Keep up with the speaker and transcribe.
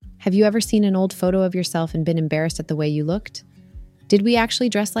Have you ever seen an old photo of yourself and been embarrassed at the way you looked? Did we actually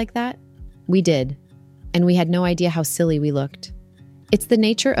dress like that? We did, and we had no idea how silly we looked. It's the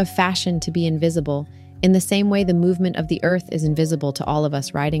nature of fashion to be invisible, in the same way the movement of the earth is invisible to all of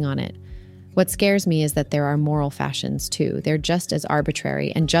us riding on it. What scares me is that there are moral fashions too. They're just as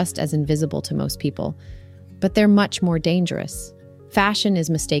arbitrary and just as invisible to most people, but they're much more dangerous. Fashion is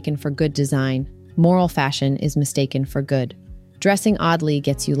mistaken for good design. Moral fashion is mistaken for good. Dressing oddly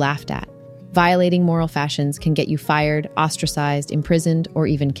gets you laughed at. Violating moral fashions can get you fired, ostracized, imprisoned, or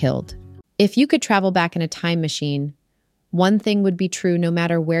even killed. If you could travel back in a time machine, one thing would be true no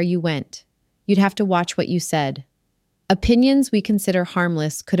matter where you went. You'd have to watch what you said. Opinions we consider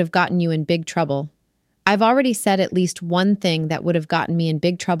harmless could have gotten you in big trouble. I've already said at least one thing that would have gotten me in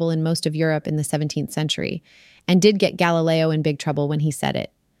big trouble in most of Europe in the 17th century, and did get Galileo in big trouble when he said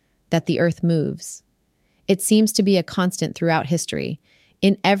it, that the earth moves. It seems to be a constant throughout history.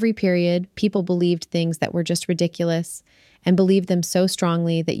 In every period, people believed things that were just ridiculous and believed them so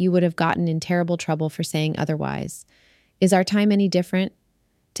strongly that you would have gotten in terrible trouble for saying otherwise. Is our time any different?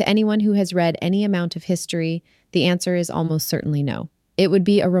 To anyone who has read any amount of history, the answer is almost certainly no. It would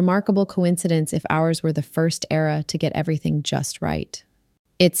be a remarkable coincidence if ours were the first era to get everything just right.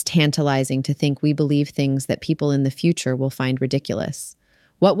 It's tantalizing to think we believe things that people in the future will find ridiculous.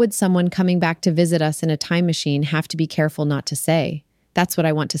 What would someone coming back to visit us in a time machine have to be careful not to say? That's what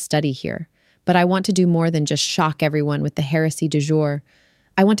I want to study here. But I want to do more than just shock everyone with the heresy du jour.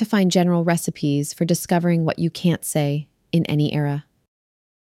 I want to find general recipes for discovering what you can't say in any era.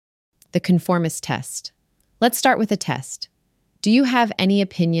 The conformist test. Let's start with a test. Do you have any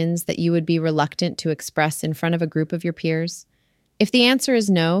opinions that you would be reluctant to express in front of a group of your peers? If the answer is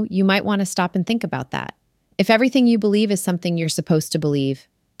no, you might want to stop and think about that. If everything you believe is something you're supposed to believe,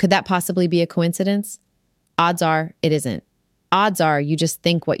 could that possibly be a coincidence? Odds are it isn't. Odds are you just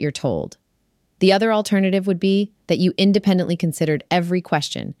think what you're told. The other alternative would be that you independently considered every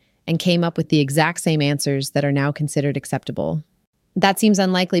question and came up with the exact same answers that are now considered acceptable. That seems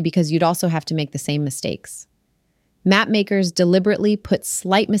unlikely because you'd also have to make the same mistakes. Map makers deliberately put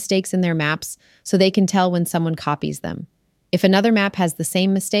slight mistakes in their maps so they can tell when someone copies them. If another map has the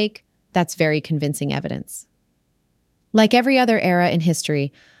same mistake, that's very convincing evidence. Like every other era in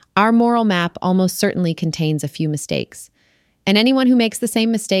history, our moral map almost certainly contains a few mistakes. And anyone who makes the same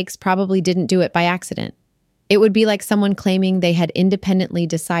mistakes probably didn't do it by accident. It would be like someone claiming they had independently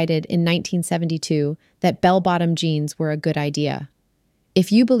decided in 1972 that bell-bottom jeans were a good idea.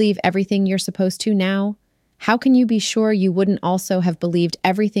 If you believe everything you're supposed to now, how can you be sure you wouldn't also have believed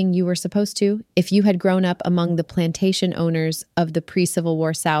everything you were supposed to if you had grown up among the plantation owners of the pre-Civil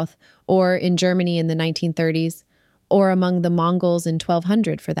War South, or in Germany in the 1930s, or among the Mongols in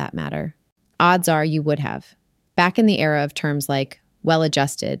 1200 for that matter? Odds are you would have. Back in the era of terms like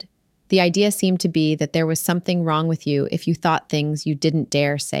well-adjusted, the idea seemed to be that there was something wrong with you if you thought things you didn't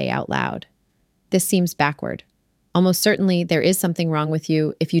dare say out loud. This seems backward. Almost certainly there is something wrong with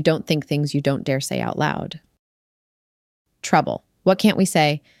you if you don't think things you don't dare say out loud. Trouble. What can't we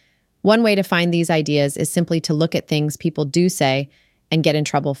say? One way to find these ideas is simply to look at things people do say and get in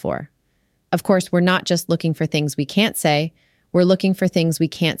trouble for. Of course, we're not just looking for things we can't say, we're looking for things we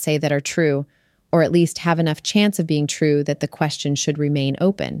can't say that are true, or at least have enough chance of being true that the question should remain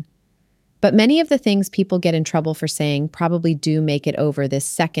open. But many of the things people get in trouble for saying probably do make it over this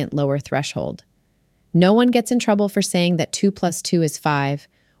second lower threshold. No one gets in trouble for saying that 2 + 2 is 5,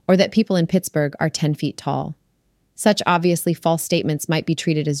 or that people in Pittsburgh are 10 feet tall. Such obviously false statements might be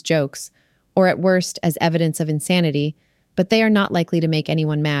treated as jokes, or at worst as evidence of insanity, but they are not likely to make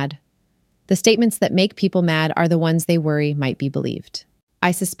anyone mad. The statements that make people mad are the ones they worry might be believed.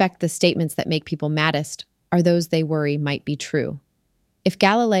 I suspect the statements that make people maddest are those they worry might be true. If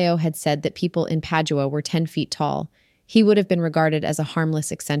Galileo had said that people in Padua were 10 feet tall, he would have been regarded as a harmless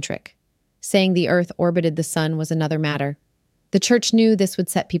eccentric. Saying the earth orbited the sun was another matter. The church knew this would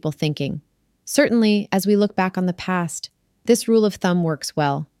set people thinking. Certainly, as we look back on the past, this rule of thumb works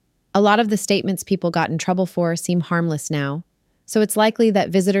well. A lot of the statements people got in trouble for seem harmless now, so it's likely that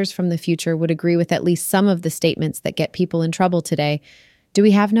visitors from the future would agree with at least some of the statements that get people in trouble today. Do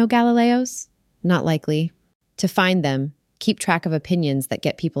we have no Galileos? Not likely. To find them, keep track of opinions that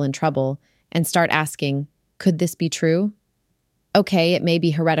get people in trouble, and start asking, could this be true? Okay, it may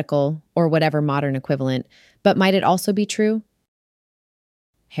be heretical, or whatever modern equivalent, but might it also be true?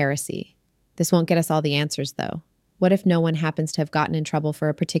 Heresy. This won't get us all the answers, though. What if no one happens to have gotten in trouble for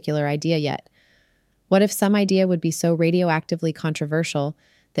a particular idea yet? What if some idea would be so radioactively controversial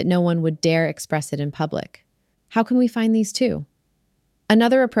that no one would dare express it in public? How can we find these too?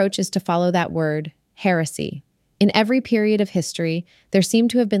 Another approach is to follow that word, heresy, In every period of history, there seem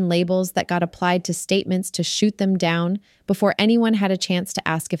to have been labels that got applied to statements to shoot them down before anyone had a chance to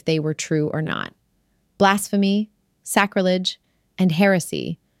ask if they were true or not. Blasphemy, sacrilege, and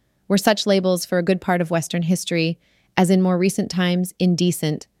heresy were such labels for a good part of Western history, as in more recent times,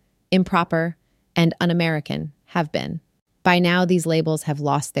 indecent, improper, and un-American have been. By now, these labels have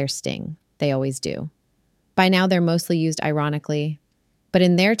lost their sting. They always do. By now, they're mostly used ironically, but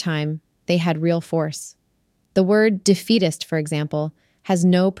in their time, they had real force. The word defeatist, for example, has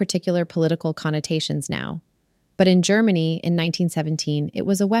no particular political connotations now. But in Germany in 1917, it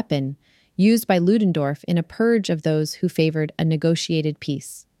was a weapon used by Ludendorff in a purge of those who favored a negotiated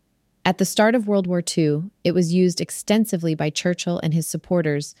peace. At the start of World War II, it was used extensively by Churchill and his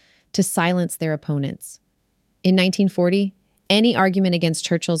supporters to silence their opponents. In 1940, any argument against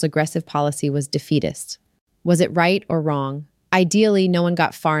Churchill's aggressive policy was defeatist. Was it right or wrong? Ideally, no one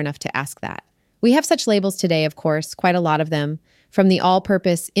got far enough to ask that. We have such labels today, of course, quite a lot of them, from the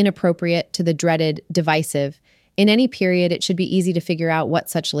all-purpose inappropriate to the dreaded divisive. In any period, it should be easy to figure out what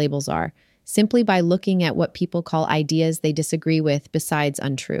such labels are, simply by looking at what people call ideas they disagree with besides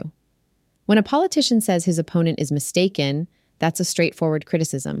untrue. When a politician says his opponent is mistaken, that's a straightforward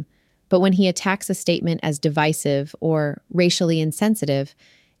criticism. But when he attacks a statement as divisive or racially insensitive,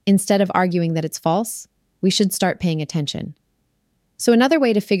 instead of arguing that it's false, we should start paying attention. So another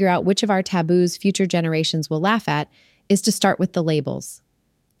way to figure out which of our taboos future generations will laugh at is to start with the labels.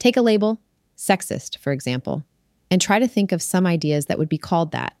 Take a label, sexist, for example, and try to think of some ideas that would be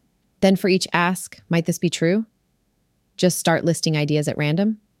called that. Then for each ask, might this be true? Just start listing ideas at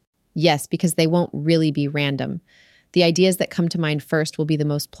random? Yes, because they won't really be random. The ideas that come to mind first will be the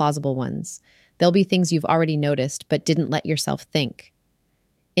most plausible ones. They'll be things you've already noticed but didn't let yourself think.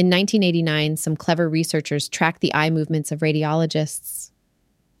 In 1989, some clever researchers tracked the eye movements of radiologists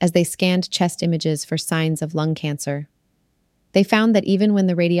as they scanned chest images for signs of lung cancer. They found that even when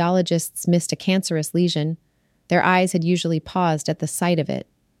the radiologists missed a cancerous lesion, their eyes had usually paused at the sight of it.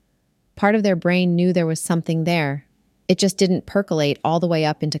 Part of their brain knew there was something there. It just didn't percolate all the way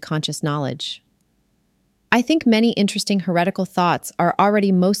up into conscious knowledge. I think many interesting heretical thoughts are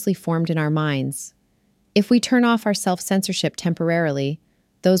already mostly formed in our minds. If we turn off our self-censorship temporarily,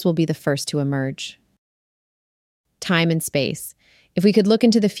 those will be the first to emerge. Time and space. If we could look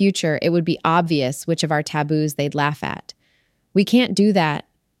into the future, it would be obvious which of our taboos they'd laugh at. We can't do that,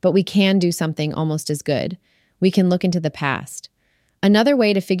 but we can do something almost as good. We can look into the past. Another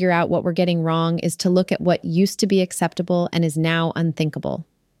way to figure out what we're getting wrong is to look at what used to be acceptable and is now unthinkable.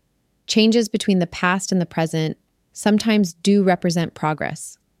 Changes between the past and the present sometimes do represent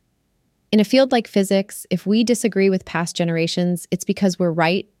progress. In a field like physics, if we disagree with past generations, it's because we're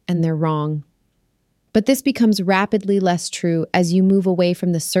right and they're wrong. But this becomes rapidly less true as you move away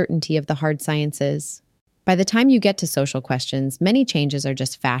from the certainty of the hard sciences. By the time you get to social questions, many changes are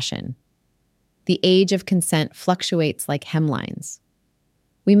just fashion. The age of consent fluctuates like hemlines.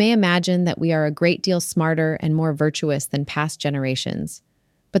 We may imagine that we are a great deal smarter and more virtuous than past generations,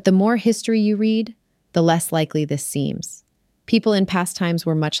 but the more history you read, the less likely this seems. People in past times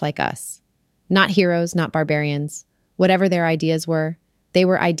were much like us. Not heroes, not barbarians. Whatever their ideas were, they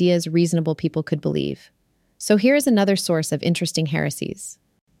were ideas reasonable people could believe. So here is another source of interesting heresies.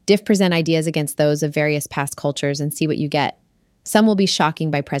 Present ideas against those of various past cultures and see what you get. Some will be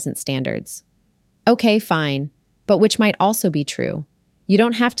shocking by present standards. Okay, fine, but which might also be true. You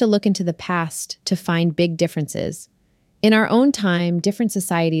don't have to look into the past to find big differences. In our own time, different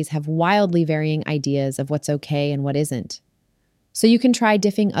societies have wildly varying ideas of what's okay and what isn't. So you can try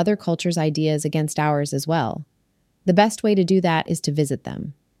diffing other cultures' ideas against ours as well. The best way to do that is to visit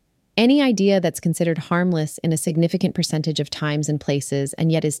them. Any idea that's considered harmless in a significant percentage of times and places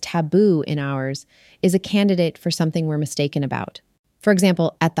and yet is taboo in ours is a candidate for something we're mistaken about. For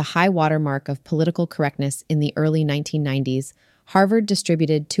example, at the high watermark of political correctness in the early 1990s, Harvard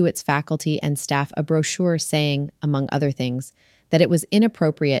distributed to its faculty and staff a brochure saying, among other things, that it was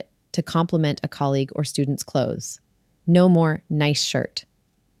inappropriate to compliment a colleague or student's clothes. No more nice shirt.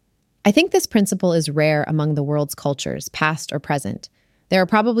 I think this principle is rare among the world's cultures, past or present. There are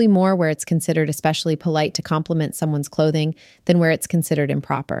probably more where it's considered especially polite to compliment someone's clothing than where it's considered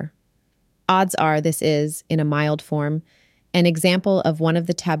improper. Odds are this is, in a mild form, an example of one of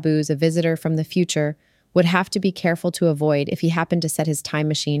the taboos a visitor from the future would have to be careful to avoid if he happened to set his time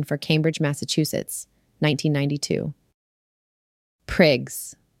machine for Cambridge, Massachusetts, 1992.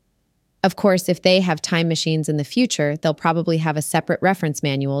 Prigs. Of course, if they have time machines in the future, they'll probably have a separate reference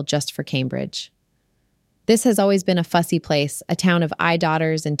manual just for Cambridge. This has always been a fussy place, a town of eye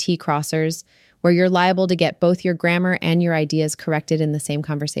dotters and T-crossers, where you're liable to get both your grammar and your ideas corrected in the same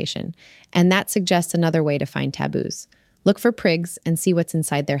conversation. And that suggests another way to find taboos. Look for prigs and see what's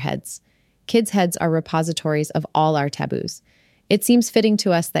inside their heads. Kids' heads are repositories of all our taboos. It seems fitting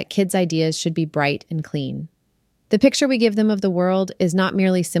to us that kids' ideas should be bright and clean. The picture we give them of the world is not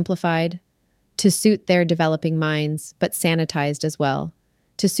merely simplified to suit their developing minds, but sanitized as well,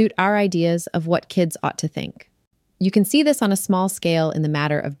 to suit our ideas of what kids ought to think. You can see this on a small scale in the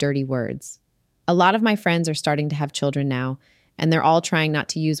matter of dirty words. A lot of my friends are starting to have children now, and they're all trying not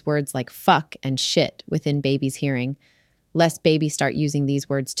to use words like fuck and shit within babies' hearing, lest babies start using these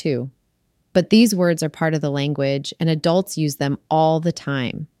words too. But these words are part of the language, and adults use them all the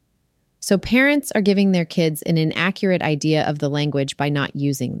time. So parents are giving their kids an inaccurate idea of the language by not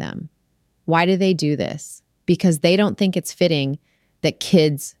using them. Why do they do this? Because they don't think it's fitting that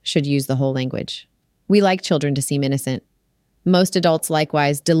kids should use the whole language. We like children to seem innocent. Most adults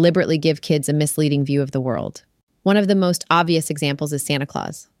likewise deliberately give kids a misleading view of the world. One of the most obvious examples is Santa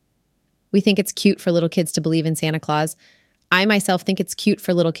Claus. We think it's cute for little kids to believe in Santa Claus. I myself think it's cute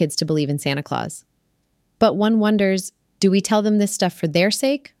for little kids to believe in Santa Claus. But one wonders, do we tell them this stuff for their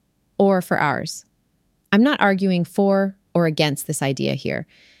sake or for ours? I'm not arguing for or against this idea here.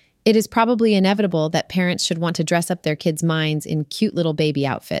 It is probably inevitable that parents should want to dress up their kids' minds in cute little baby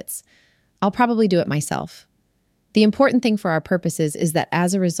outfits. I'll probably do it myself. The important thing for our purposes is that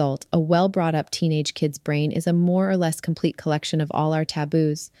as a result, a well-brought-up teenage kid's brain is a more or less complete collection of all our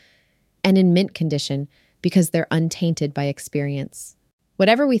taboos, and in mint condition because they're untainted by experience.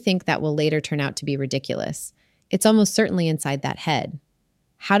 Whatever we think that will later turn out to be ridiculous, it's almost certainly inside that head.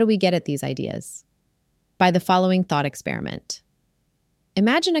 How do we get at these ideas? By the following thought experiment.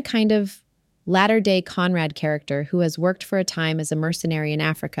 Imagine a kind of latter-day Conrad character who has worked for a time as a mercenary in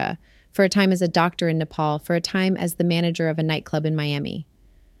Africa, for a time as a doctor in Nepal, for a time as the manager of a nightclub in Miami.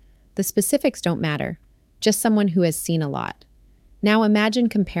 The specifics don't matter, just someone who has seen a lot. Now imagine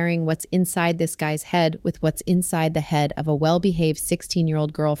comparing what's inside this guy's head with what's inside the head of a well-behaved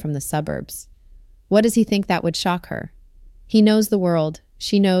 16-year-old girl from the suburbs. What does he think that would shock her? He knows the world.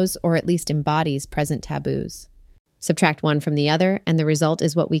 She knows, or at least embodies, present taboos. Subtract one from the other, and the result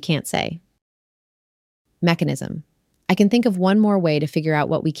is what we can't say. Mechanism. I can think of one more way to figure out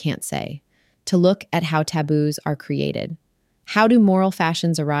what we can't say, to look at how taboos are created. How do moral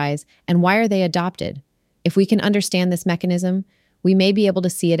fashions arise, and why are they adopted? If we can understand this mechanism, we may be able to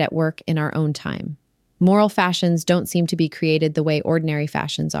see it at work in our own time. Moral fashions don't seem to be created the way ordinary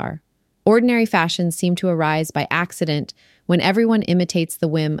fashions are. Ordinary fashions seem to arise by accident when everyone imitates the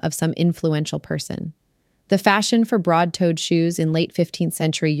whim of some influential person. The fashion for broad-toed shoes in late 15th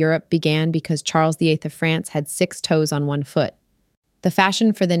century Europe began because Charles VIII of France had 6 toes on one foot. The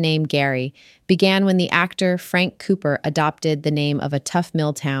fashion for the name Gary began when the actor Frank Cooper adopted the name of a tough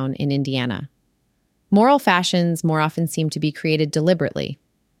mill town in Indiana. Moral fashions more often seem to be created deliberately.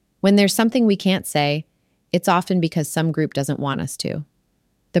 When there's something we can't say, it's often because some group doesn't want us to.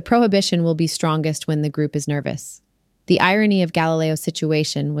 The prohibition will be strongest when the group is nervous. The irony of Galileo's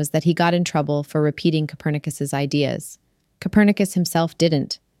situation was that he got in trouble for repeating Copernicus's ideas. Copernicus himself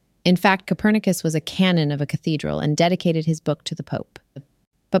didn't. In fact, Copernicus was a canon of a cathedral and dedicated his book to the Pope.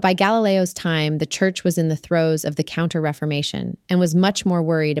 But by Galileo's time, the church was in the throes of the Counter-Reformation and was much more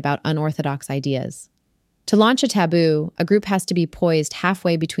worried about unorthodox ideas. To launch a taboo, a group has to be poised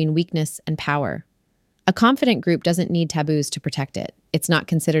halfway between weakness and power. A confident group doesn't need taboos to protect it. It's not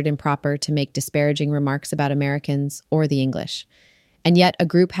considered improper to make disparaging remarks about Americans or the English. And yet, a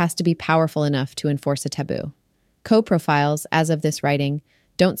group has to be powerful enough to enforce a taboo. Co-profiles, as of this writing,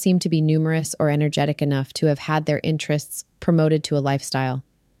 don't seem to be numerous or energetic enough to have had their interests promoted to a lifestyle.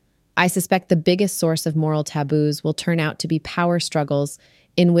 I suspect the biggest source of moral taboos will turn out to be power struggles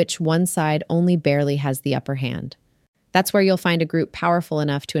in which one side only barely has the upper hand. That's where you'll find a group powerful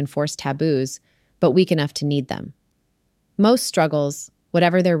enough to enforce taboos, but weak enough to need them. Most struggles,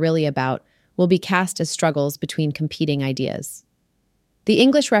 whatever they're really about, will be cast as struggles between competing ideas. The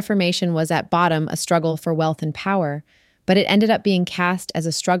English Reformation was at bottom a struggle for wealth and power, but it ended up being cast as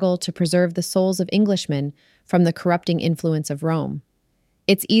a struggle to preserve the souls of Englishmen from the corrupting influence of Rome.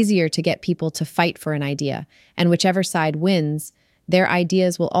 It's easier to get people to fight for an idea, and whichever side wins, their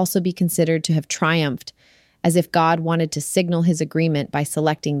ideas will also be considered to have triumphed, as if God wanted to signal his agreement by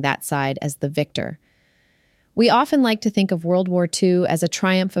selecting that side as the victor. We often like to think of World War II as a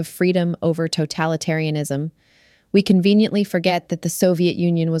triumph of freedom over totalitarianism. We conveniently forget that the Soviet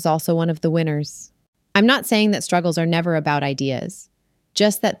Union was also one of the winners. I'm not saying that struggles are never about ideas,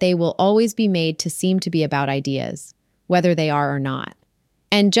 just that they will always be made to seem to be about ideas, whether they are or not.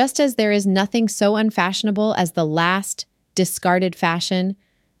 And just as there is nothing so unfashionable as the last discarded fashion,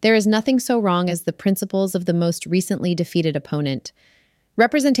 There is nothing so wrong as the principles of the most recently defeated opponent.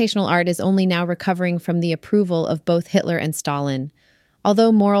 Representational art is only now recovering from the approval of both Hitler and Stalin.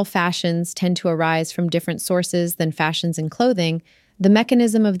 Although moral fashions tend to arise from different sources than fashions in clothing, the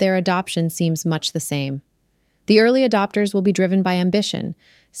mechanism of their adoption seems much the same. The early adopters will be driven by ambition,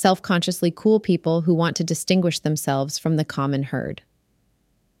 self-consciously cool people who want to distinguish themselves from the common herd.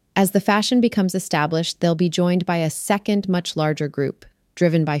 As the fashion becomes established, they'll be joined by a second, much larger group,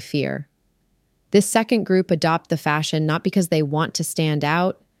 driven by fear. This second group adopt the fashion not because they want to stand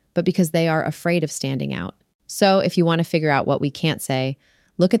out, but because they are afraid of standing out. So, if you want to figure out what we can't say,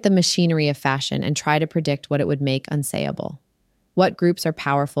 look at the machinery of fashion and try to predict what it would make unsayable. What groups are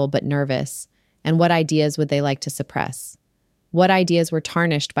powerful but nervous, and what ideas would they like to suppress? What ideas were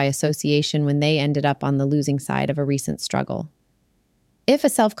tarnished by association when they ended up on the losing side of a recent struggle? If a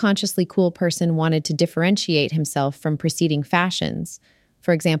self-consciously cool person wanted to differentiate himself from preceding fashions,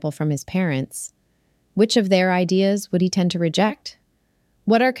 for example from his parents, which of their ideas would he tend to reject?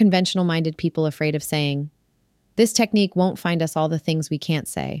 What are conventional-minded people afraid of saying? This technique won't find us all the things we can't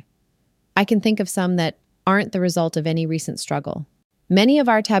say. I can think of some that aren't the result of any recent struggle. Many of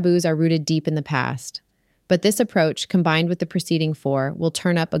our taboos are rooted deep in the past, but this approach, combined with the preceding four, will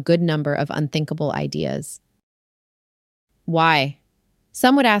turn up a good number of unthinkable ideas. Why?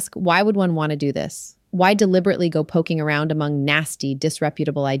 Some would ask, why would one want to do this? Why deliberately go poking around among nasty,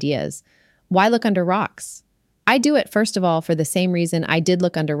 disreputable ideas? Why look under rocks? I do it, first of all, for the same reason I did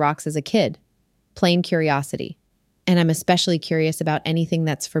look under rocks as a kid. Plain curiosity. And I'm especially curious about anything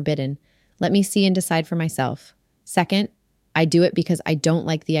that's forbidden. Let me see and decide for myself. Second, I do it because I don't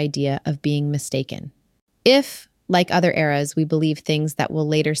like the idea of being mistaken. If, like other eras, we believe things that will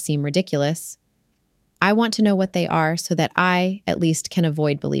later seem ridiculous, I want to know what they are so that I, at least, can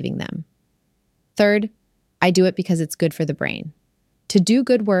avoid believing them. Third, I do it because it's good for the brain. To do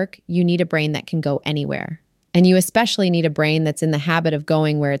good work, you need a brain that can go anywhere. And you especially need a brain that's in the habit of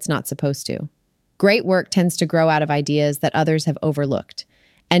going where it's not supposed to. Great work tends to grow out of ideas that others have overlooked.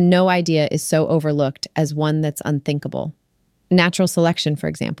 And no idea is so overlooked as one that's unthinkable. Natural selection, for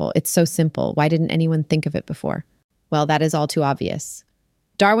example. It's so simple. Why didn't anyone think of it before? Well, that is all too obvious.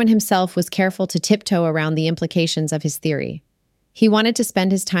 Darwin himself was careful to tiptoe around the implications of his theory. He wanted to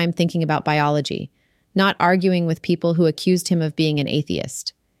spend his time thinking about biology, not arguing with people who accused him of being an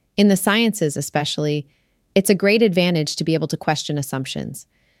atheist. In the sciences especially, it's a great advantage to be able to question assumptions.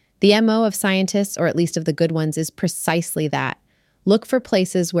 The MO of scientists, or at least of the good ones, is precisely that. Look for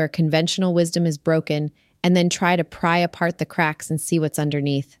places where conventional wisdom is broken and then try to pry apart the cracks and see what's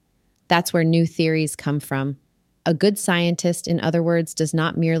underneath. That's where new theories come from. A good scientist, in other words, does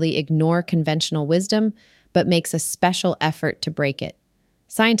not merely ignore conventional wisdom, but makes a special effort to break it.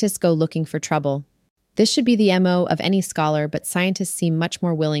 Scientists go looking for trouble. This should be the MO of any scholar, but scientists seem much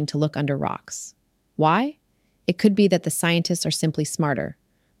more willing to look under rocks. Why? It could be that the scientists are simply smarter.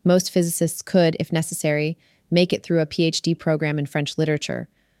 Most physicists could, if necessary, make it through a PhD program in French literature,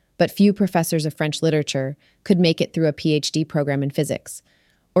 but few professors of French literature could make it through a PhD program in physics.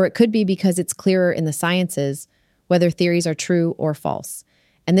 Or it could be because it's clearer in the sciences whether theories are true or false,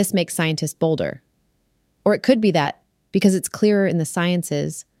 and this makes scientists bolder. Or it could be that, because it's clearer in the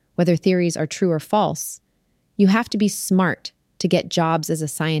sciences whether theories are true or false, you have to be smart to get jobs as a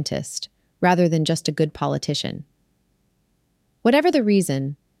scientist, rather than just a good politician. Whatever the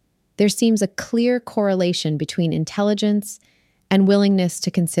reason, there seems a clear correlation between intelligence and willingness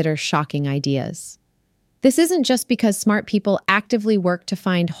to consider shocking ideas. This isn't just because smart people actively work to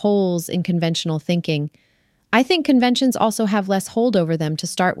find holes in conventional thinking. I think conventions also have less hold over them to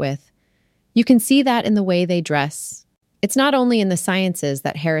start with. You can see that in the way they dress. It's not only in the sciences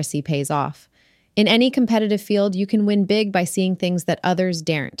that heresy pays off. In any competitive field, you can win big by seeing things that others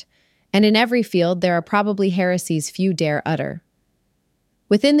daren't. And in every field, there are probably heresies few dare utter.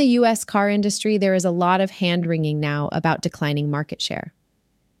 Within the U.S. car industry, there is a lot of hand-wringing now about declining market share.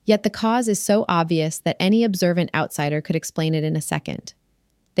 Yet the cause is so obvious that any observant outsider could explain it in a second.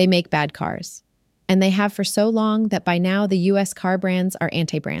 They make bad cars. And they have for so long that by now the U.S. car brands are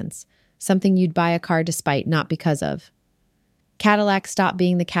anti-brands, something you'd buy a car despite, not because of. Cadillac stopped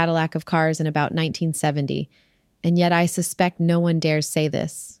being the Cadillac of cars in about 1970, and yet I suspect no one dares say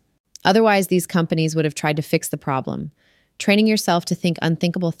this. Otherwise, these companies would have tried to fix the problem. Training yourself to think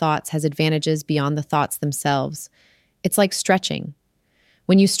unthinkable thoughts has advantages beyond the thoughts themselves. It's like stretching.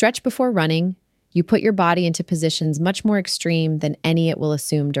 When you stretch before running, you put your body into positions much more extreme than any it will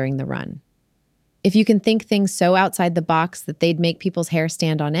assume during the run. If you can think things so outside the box that they'd make people's hair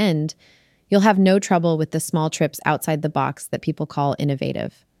stand on end, you'll have no trouble with the small trips outside the box that people call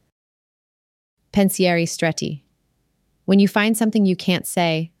innovative. Pensieri stretti. When you find something you can't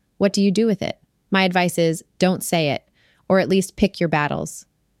say, what do you do with it? My advice is don't say it, or at least pick your battles.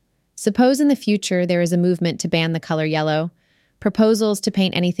 Suppose in the future there is a movement to ban the color yellow. Proposals to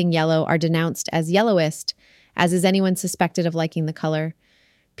paint anything yellow are denounced as yellowist, as is anyone suspected of liking the color.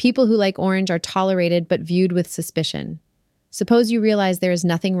 People who like orange are tolerated but viewed with suspicion. Suppose you realize there is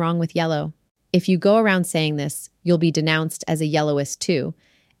nothing wrong with yellow. If you go around saying this, you'll be denounced as a yellowist too,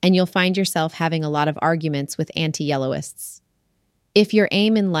 and you'll find yourself having a lot of arguments with anti-yellowists. If your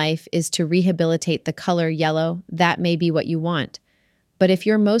aim in life is to rehabilitate the color yellow, that may be what you want. But if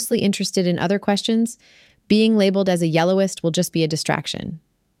you're mostly interested in other questions, being labeled as a yellowist will just be a distraction.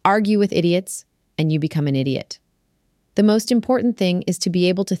 Argue with idiots, and you become an idiot. The most important thing is to be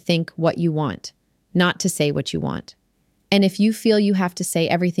able to think what you want, not to say what you want. And if you feel you have to say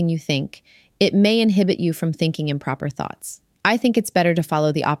everything you think, it may inhibit you from thinking improper thoughts. I think it's better to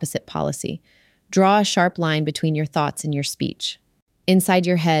follow the opposite policy. Draw a sharp line between your thoughts and your speech. Inside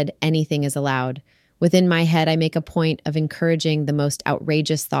your head, anything is allowed. Within my head, I make a point of encouraging the most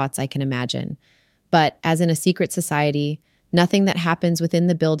outrageous thoughts I can imagine. But as in a secret society, nothing that happens within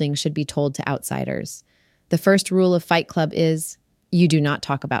the building should be told to outsiders. The first rule of Fight Club is, you do not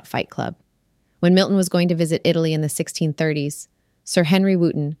talk about Fight Club. When Milton was going to visit Italy in the 1630s, Sir Henry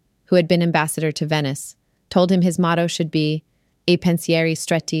Wotton, who had been ambassador to Venice, told him his motto should be "E pensieri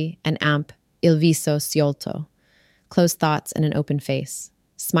stretti and amp il viso sciolto." Closed thoughts and an open face.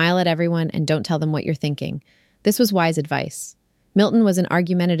 Smile at everyone and don't tell them what you're thinking. This was wise advice. Milton was an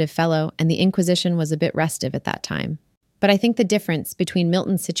argumentative fellow, and the Inquisition was a bit restive at that time. But I think the difference between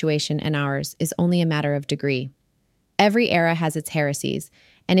Milton's situation and ours is only a matter of degree. Every era has its heresies,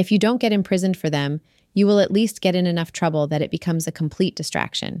 and if you don't get imprisoned for them, you will at least get in enough trouble that it becomes a complete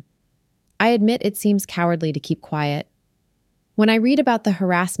distraction. I admit it seems cowardly to keep quiet. When I read about the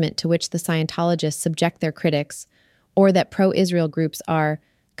harassment to which the Scientologists subject their critics, or that pro-Israel groups are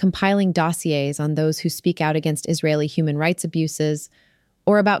compiling dossiers on those who speak out against Israeli human rights abuses,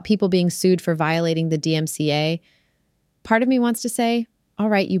 or about people being sued for violating the DMCA, part of me wants to say, all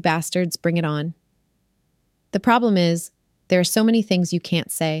right, you bastards, bring it on. The problem is, there are so many things you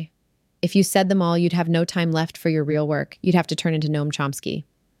can't say. If you said them all, you'd have no time left for your real work. You'd have to turn into Noam Chomsky.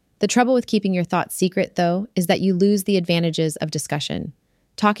 The trouble with keeping your thoughts secret, though, is that you lose the advantages of discussion.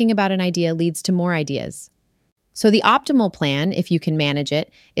 Talking about an idea leads to more ideas. So the optimal plan, if you can manage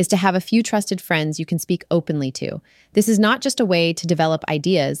it, is to have a few trusted friends you can speak openly to. This is not just a way to develop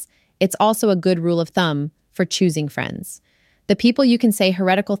ideas, it's also a good rule of thumb for choosing friends. The people you can say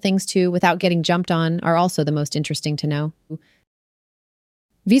heretical things to without getting jumped on are also the most interesting to know.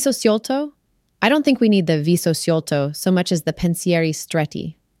 Viso sciolto? I don't think we need the viso sciolto so much as the pensieri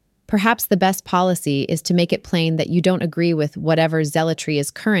stretti. Perhaps the best policy is to make it plain that you don't agree with whatever zealotry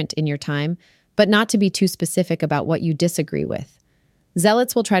is current in your time, but not to be too specific about what you disagree with.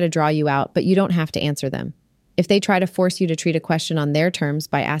 Zealots will try to draw you out, but you don't have to answer them. If they try to force you to treat a question on their terms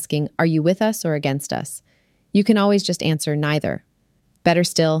by asking, "Are you with us or against us?" you can always just answer neither. Better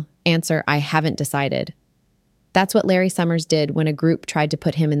still, answer, "I haven't decided." That's what Larry Summers did when a group tried to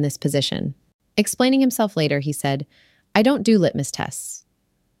put him in this position. Explaining himself later, he said, "I don't do litmus tests."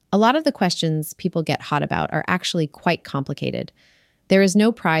 A lot of the questions people get hot about are actually quite complicated. There is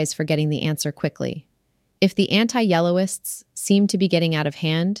no prize for getting the answer quickly. If the anti-yellowists seem to be getting out of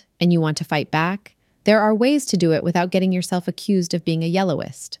hand and you want to fight back, there are ways to do it without getting yourself accused of being a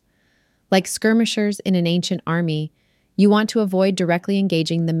yellowist. Like skirmishers in an ancient army, you want to avoid directly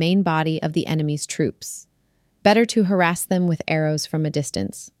engaging the main body of the enemy's troops. Better to harass them with arrows from a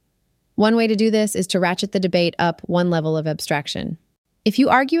distance. One way to do this is to ratchet the debate up one level of abstraction. If you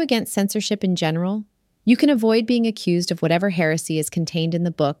argue against censorship in general, you can avoid being accused of whatever heresy is contained in the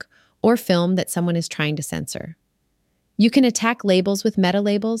book or film that someone is trying to censor. You can attack labels with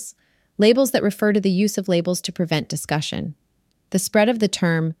meta-labels, labels that refer to the use of labels to prevent discussion. The spread of the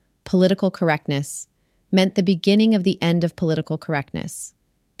term political correctness meant the beginning of the end of political correctness,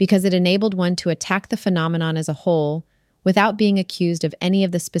 because it enabled one to attack the phenomenon as a whole without being accused of any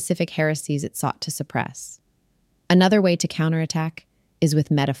of the specific heresies it sought to suppress. Another way to counterattack is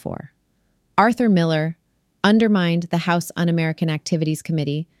with metaphor. Arthur Miller undermined the House Un-American Activities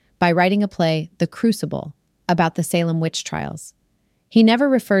Committee by writing a play, The Crucible, about the Salem witch trials. He never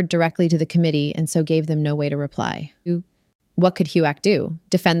referred directly to the committee and so gave them no way to reply. What could HUAC do?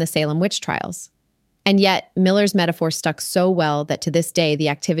 Defend the Salem witch trials? And yet, Miller's metaphor stuck so well that to this day, the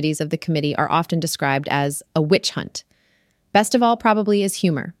activities of the committee are often described as a witch hunt. Best of all, probably, is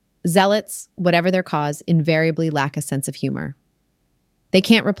humor. Zealots, whatever their cause, invariably lack a sense of humor. They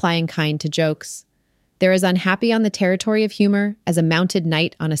can't reply in kind to jokes. They're as unhappy on the territory of humor as a mounted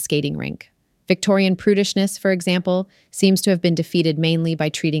knight on a skating rink. Victorian prudishness, for example, seems to have been defeated mainly by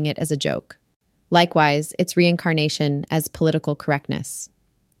treating it as a joke. Likewise, its reincarnation as political correctness.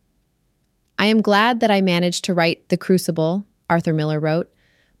 I am glad that I managed to write The Crucible, Arthur Miller wrote,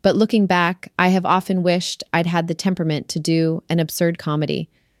 but looking back, I have often wished I'd had the temperament to do an absurd comedy,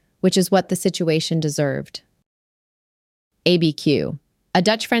 which is what the situation deserved. ABQ. A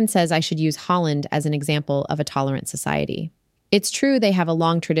Dutch friend says I should use Holland as an example of a tolerant society. It's true they have a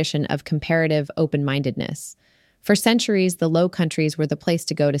long tradition of comparative open-mindedness. For centuries, the Low Countries were the place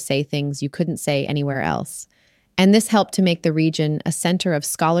to go to say things you couldn't say anywhere else. And this helped to make the region a center of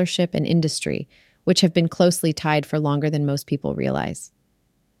scholarship and industry, which have been closely tied for longer than most people realize.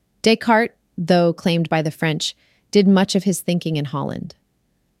 Descartes, though claimed by the French, did much of his thinking in Holland.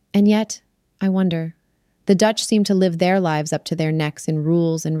 And yet, I wonder, the Dutch seem to live their lives up to their necks in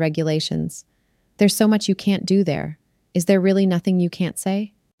rules and regulations. There's so much you can't do there. Is there really nothing you can't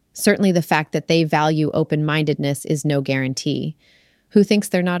say? Certainly the fact that they value open-mindedness is no guarantee. Who thinks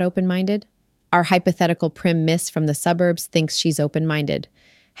they're not open-minded? Our hypothetical prim miss from the suburbs thinks she's open-minded.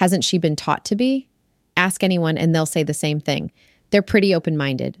 Hasn't she been taught to be? Ask anyone and they'll say the same thing. They're pretty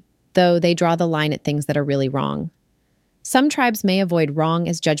open-minded, though they draw the line at things that are really wrong. Some tribes may avoid wrong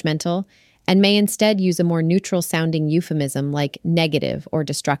as judgmental and may instead use a more neutral-sounding euphemism like negative or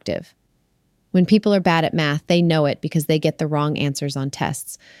destructive. When people are bad at math, they know it because they get the wrong answers on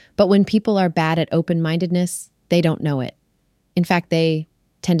tests. But when people are bad at open-mindedness, they don't know it. In fact, they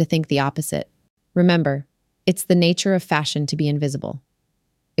tend to think the opposite. Remember, it's the nature of fashion to be invisible.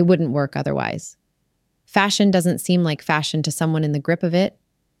 It wouldn't work otherwise. Fashion doesn't seem like fashion to someone in the grip of it.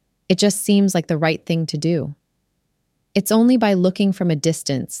 It just seems like the right thing to do. It's only by looking from a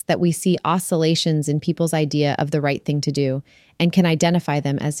distance that we see oscillations in people's idea of the right thing to do and can identify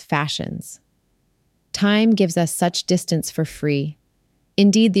them as fashions. Time gives us such distance for free.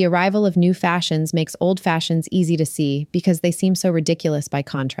 Indeed, the arrival of new fashions makes old fashions easy to see because they seem so ridiculous by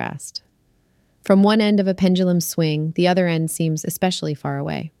contrast. From one end of a pendulum swing, the other end seems especially far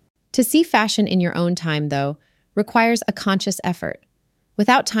away. To see fashion in your own time, though, requires a conscious effort.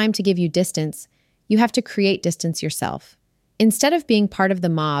 Without time to give you distance, you have to create distance yourself. Instead of being part of the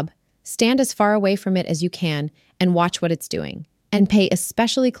mob, stand as far away from it as you can and watch what it's doing, and pay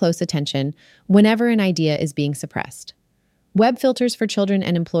especially close attention whenever an idea is being suppressed. Web filters for children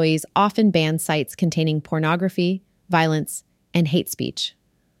and employees often ban sites containing pornography, violence, and hate speech.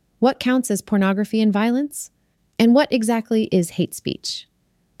 What counts as pornography and violence? And what exactly is hate speech?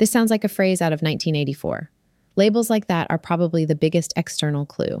 This sounds like a phrase out of 1984. Labels like that are probably the biggest external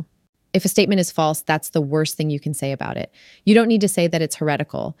clue. If a statement is false, that's the worst thing you can say about it. You don't need to say that it's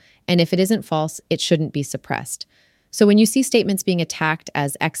heretical, and if it isn't false, it shouldn't be suppressed. So when you see statements being attacked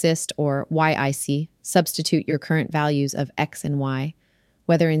as Xist or YIC, substitute your current values of X and Y,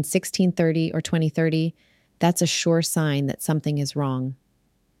 whether in 1630 or 2030, that's a sure sign that something is wrong.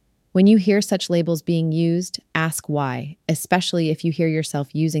 When you hear such labels being used, ask why, especially if you hear yourself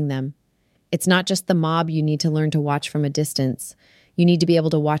using them. It's not just the mob you need to learn to watch from a distance. You need to be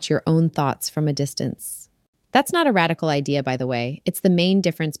able to watch your own thoughts from a distance. That's not a radical idea, by the way. It's the main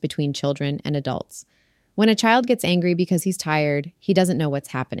difference between children and adults. When a child gets angry because he's tired, he doesn't know what's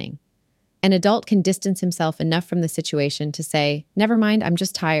happening. An adult can distance himself enough from the situation to say, "Never mind, I'm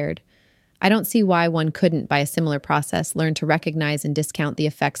just tired." I don't see why one couldn't, by a similar process, learn to recognize and discount the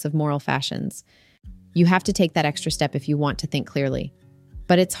effects of moral fashions. You have to take that extra step if you want to think clearly.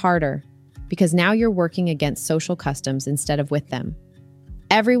 But it's harder, because now you're working against social customs instead of with them.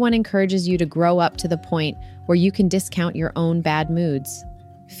 Everyone encourages you to grow up to the point where you can discount your own bad moods.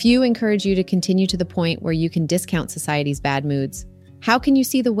 Few encourage you to continue to the point where you can discount society's bad moods. How can you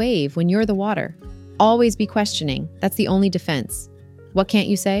see the wave when you're the water? Always be questioning. That's the only defense. What can't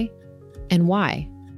you say? And why?